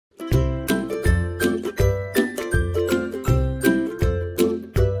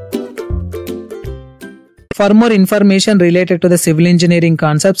For more information related to the civil engineering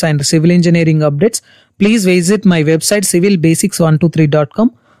concepts and civil engineering updates, please visit my website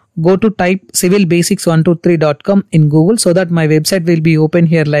civilbasics123.com. Go to type civilbasics123.com in Google so that my website will be open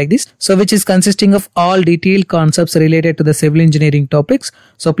here like this. So which is consisting of all detailed concepts related to the civil engineering topics.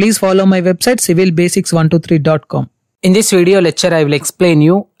 So please follow my website civilbasics123.com. In this video lecture, I will explain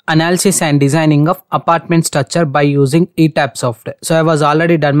you analysis and designing of apartment structure by using ETABS software. So I was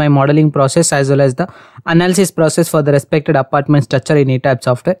already done my modeling process as well as the analysis process for the respected apartment structure in ETABS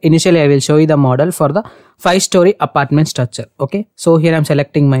software. Initially, I will show you the model for the 5-story apartment structure. Okay, so here I am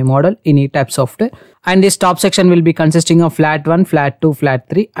selecting my model in ETABS software, and this top section will be consisting of flat 1, flat 2, flat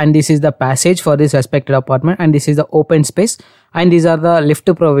 3, and this is the passage for this respected apartment, and this is the open space, and these are the lift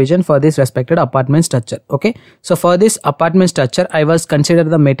provision for this respected apartment structure. Okay, so for this apartment structure, I was consider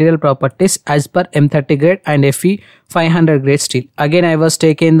the material properties as per M30 grade and FE 500 grade steel. Again, I was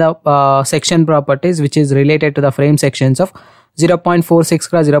taking the section properties which is related to the frame sections of 0.46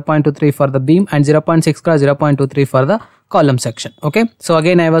 cross 0.23 for the beam and 0.6 cross 0.23 for the column section. Okay, so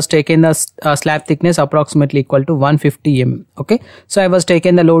again I was taking the slab thickness approximately equal to 150 mm. Okay, so I was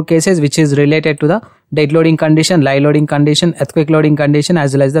taking the load cases which is related to the dead loading condition, live loading condition, earthquake loading condition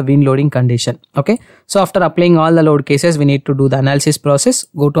as well as the wind loading condition. Okay, so after applying all the load cases, we need to do the analysis process.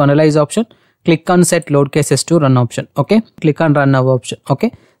 Go to analyze option, click on set load cases to run option. Okay, click on run now option.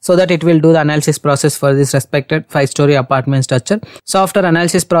 Okay, so that it will do the analysis process for this respected 5-story apartment structure. So after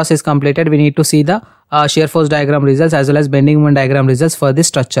analysis process completed, we need to see the shear force diagram results as well as bending moment diagram results for this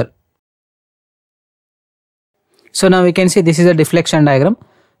structure. So now we can see this is a deflection diagram.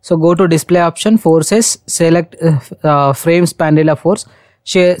 So go to display option, forces, select frame spandrella force,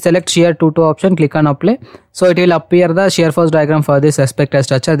 select shear 2 option, click on apply. So it will appear the shear force diagram for this respected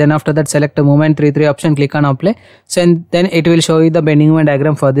structure. Then after that, select the moment 3 option, click on apply. So then it will show you the bending moment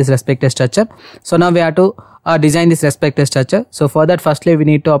diagram for this respected structure. So now we have to design this respected structure. So for that, firstly we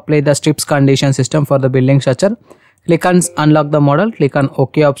need to apply the strips condition system for the building structure. Click on unlock the model, click on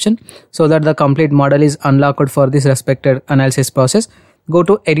OK option so that the complete model is unlocked for this respected analysis process. Go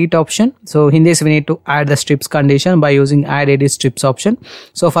to edit option. So in this we need to add the strips condition by using add edit strips option.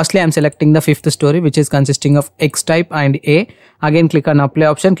 So firstly I am selecting the 5th story which is consisting of X type and A. Again click on apply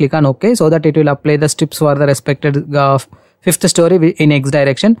option, click on OK so that it will apply the strips for the respected 5th story in X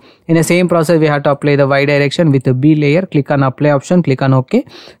direction. In the same process we have to apply the Y direction with the B layer. Click on apply option, click on OK.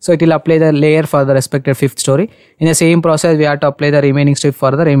 So it will apply the layer for the respected 5th story. In the same process we have to apply the remaining strip for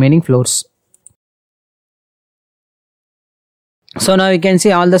the remaining floors. So now you can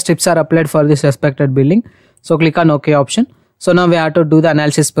see all the strips are applied for this respected building. So click on OK option. So now we have to do the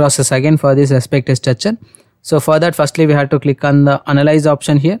analysis process again for this respected structure. So for that, firstly we have to click on the analyze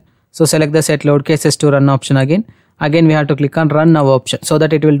option here. So select the set load cases to run option again. Again we have to click on run now option so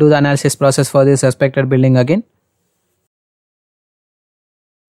that it will do the analysis process for this respected building again.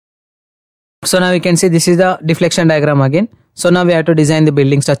 So now you can see this is the deflection diagram again. So now we have to design the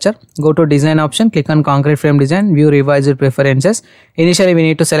building structure. Go to design option, click on concrete frame design, view revised preferences. Initially we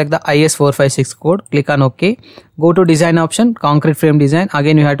need to select the IS456 code, click on OK. Go to design option, concrete frame design.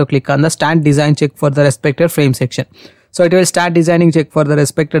 Again you have to click on the start design check for the respected frame section. So it will start designing check for the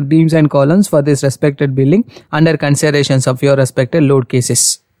respected beams and columns for this respected building under considerations of your respected load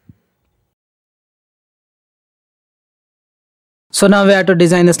cases. So now we have to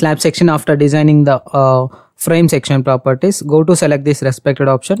design the slab section. After designing the frame section properties, go to select this respected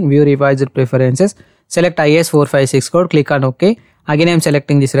option, view revised preferences, select IS456 code, click on OK. Again I am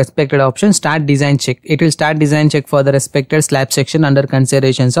selecting this respected option, start design check. It will start design check for the respected slab section under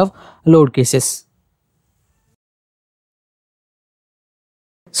considerations of load cases.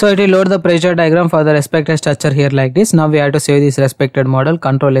 So it will load the pressure diagram for the respected structure here like this. Now we have to save this respected model,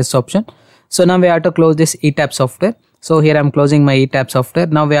 Ctrl S option. So now we have to close this ETABS software. So here I am closing my ETABS software.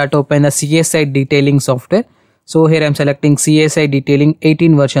 Now we have to open the Csi Detailing Software. So here I am selecting Csi Detailing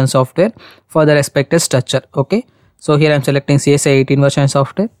 18 version software for the respected structure. Okay, so here I am selecting Csi 18 version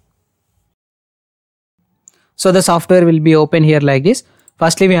software. So the software will be open here like this.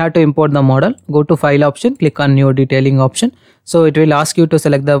 Firstly we have to import the model. Go to file option, click on new detailing option. So it will ask you to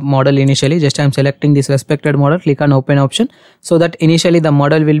select the model initially. Just I am selecting this respected model, click on open option so that initially the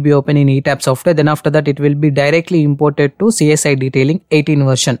model will be open in ETABS software. Then after that it will be directly imported to Csi Detailing 18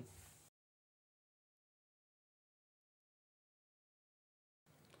 version.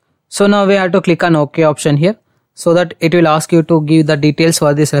 So now we have to click on OK option here so that it will ask you to give the details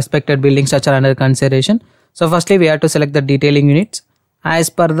for this respected building structure under consideration. So firstly we have to select the detailing units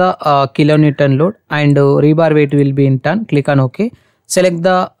as per the kilonewton load and rebar weight will be in ton. Click on OK. Select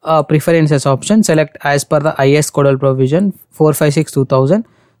the preferences option. Select as per the IS codal provision 456-2000.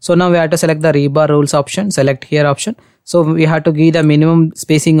 So now we have to select the rebar rules option, select here option. So we have to give the minimum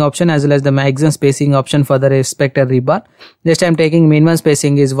spacing option as well as the maximum spacing option for the respective rebar. Just I am taking minimum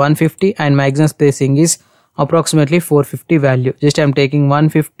spacing is 150 and maximum spacing is approximately 450 value. Just I am taking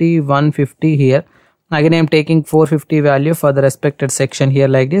 150 here. Again I am taking 450 value for the respected section here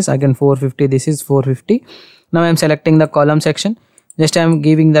like this. Again 450, this is 450. Now I am selecting the column section. Just I am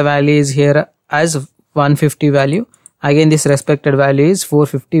giving the values here as 150 value. Again this respected value is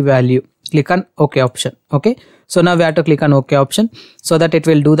 450 value. Click on OK option. Okay. So now we have to click on OK option so that it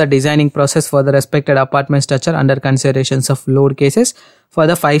will do the designing process for the respected apartment structure under considerations of load cases for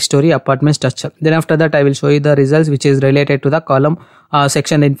the 5-story apartment structure. Then after that I will show you the results which is related to the column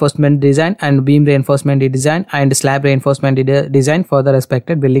section reinforcement design and beam reinforcement design and slab reinforcement design for the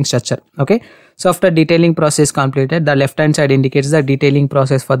respected building structure. Okay. So after detailing process completed, the left hand side indicates the detailing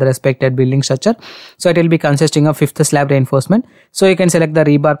process for the respected building structure. So it will be consisting of 5th slab reinforcement. So you can select the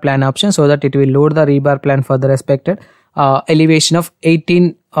rebar plan option so that it will load the rebar plan for the respected elevation of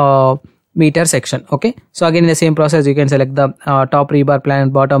 18 meter section. Okay. So again in the same process you can select the top rebar plan,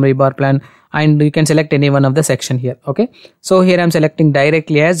 bottom rebar plan, and you can select any one of the section here. Okay. So here I am selecting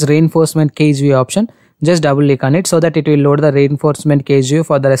directly as reinforcement case view option. Just double click on it so that it will load the reinforcement case view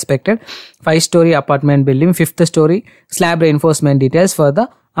for the respected 5-story apartment building, 5th story slab reinforcement details for the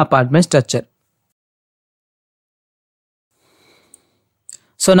apartment structure.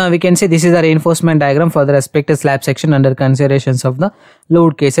 So now we can see this is the reinforcement diagram for the respective slab section under considerations of the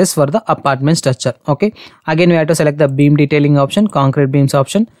load cases for the apartment structure. Okay. Again we have to select the beam detailing option, concrete beams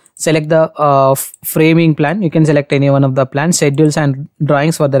option. Select the framing plan. You can select any one of the plans, schedules and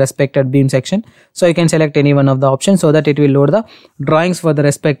drawings for the respected beam section. So you can select any one of the options so that it will load the drawings for the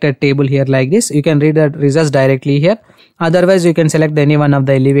respected table here like this. You can read the results directly here. Otherwise you can select any one of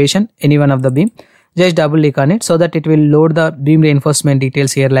the elevation, any one of the beam. Just double click on it so that it will load the beam reinforcement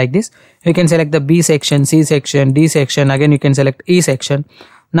details here like this. You can select the B section, C section, D section. Again you can select E section.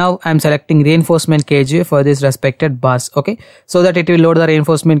 Now I am selecting reinforcement cage for this respected bars. Okay. So that it will load the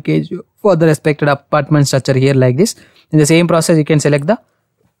reinforcement cage for the respected apartment structure here like this. In the same process you can select the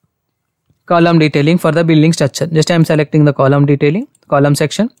column detailing for the building structure. Just I am selecting the column detailing, column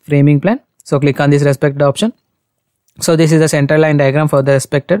section, framing plan. So click on this respected option. So this is the center line diagram for the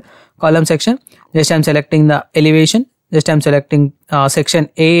respected column section. Just I am selecting the elevation. Just I am selecting section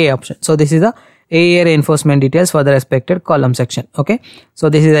AA option. So this is the AA reinforcement details for the respected column section. Okay. So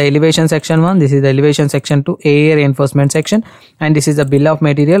this is the elevation section 1. This is the elevation section 2, AA reinforcement section, and this is the bill of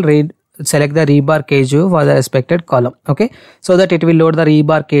material. Select the rebar cage view for the respected column. Okay. So that it will load the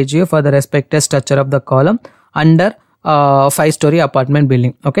rebar cage view for the respected structure of the column under 5-story apartment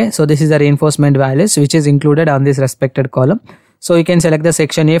building. Okay. So this is the reinforcement values which is included on this respected column. So you can select the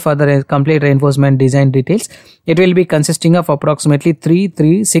section A for the complete reinforcement design details. It will be consisting of approximately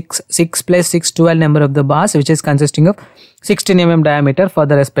 6 plus 6 12 number of the bars, which is consisting of 16 mm diameter for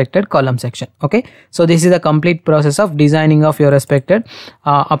the respected column section. Okay. So this is the complete process of designing of your respected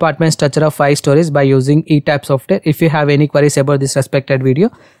apartment structure of 5 stories by using ETABS software. If you have any queries about this respected video,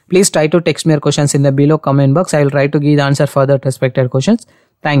 please try to text me your questions in the below comment box. I will try to give the answer for the respected questions.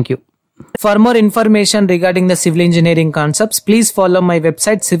 Thank you. For more information regarding the civil engineering concepts, please follow my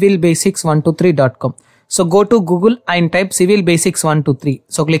website civilbasics123.com. So go to Google and type Civil Basics 123.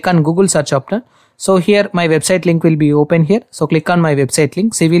 So click on Google search option. So here my website link will be open here. So click on my website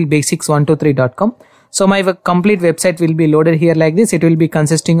link civilbasics123.com. So my complete website will be loaded here like this. It will be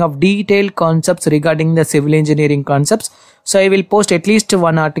consisting of detailed concepts regarding the civil engineering concepts. So I will post at least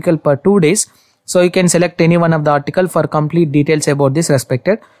one article per 2 days. So you can select any one of the article for complete details about this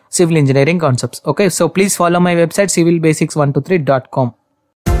respected civil engineering concepts. Okay. So please follow my website civilbasics123.com.